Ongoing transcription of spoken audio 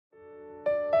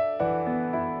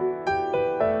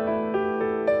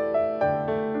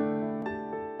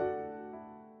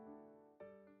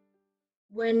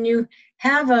when you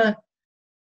have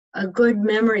a good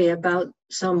memory about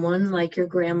someone like your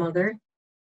grandmother,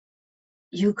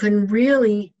 you can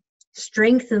really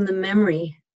strengthen the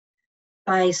memory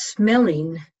by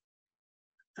smelling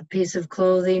a piece of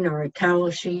clothing or a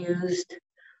towel she used,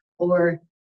 or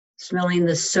smelling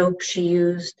the soap she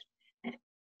used.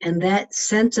 And that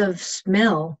sense of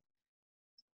smell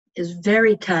is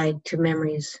very tied to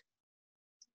memories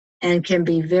and can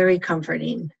be very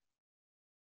comforting.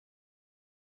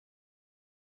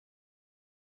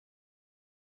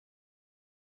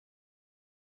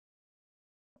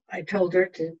 I told her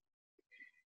to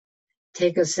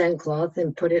take a scent cloth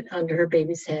and put it under her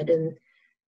baby's head,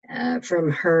 and from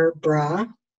her bra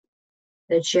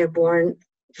that she had worn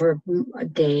for a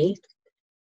day.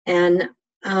 And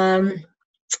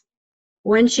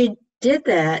when she did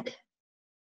that,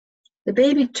 the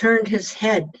baby turned his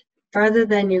head farther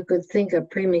than you could think a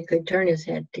preemie could turn his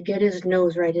head, to get his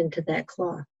nose right into that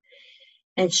cloth.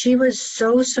 And she was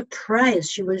so surprised.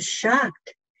 She was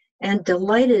shocked and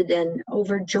delighted and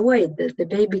overjoyed that the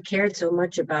baby cared so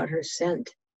much about her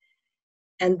scent.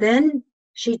 And then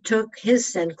she took his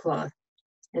scent cloth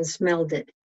and smelled it.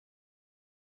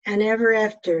 And ever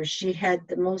after, she had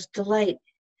the most delight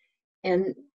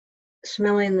in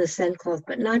smelling the scent cloth,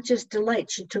 but not just delight,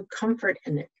 she took comfort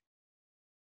in it.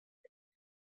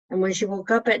 And when she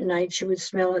woke up at night, she would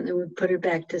smell it and it would put her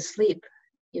back to sleep,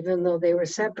 even though they were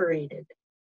separated.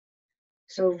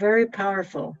 So very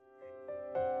powerful.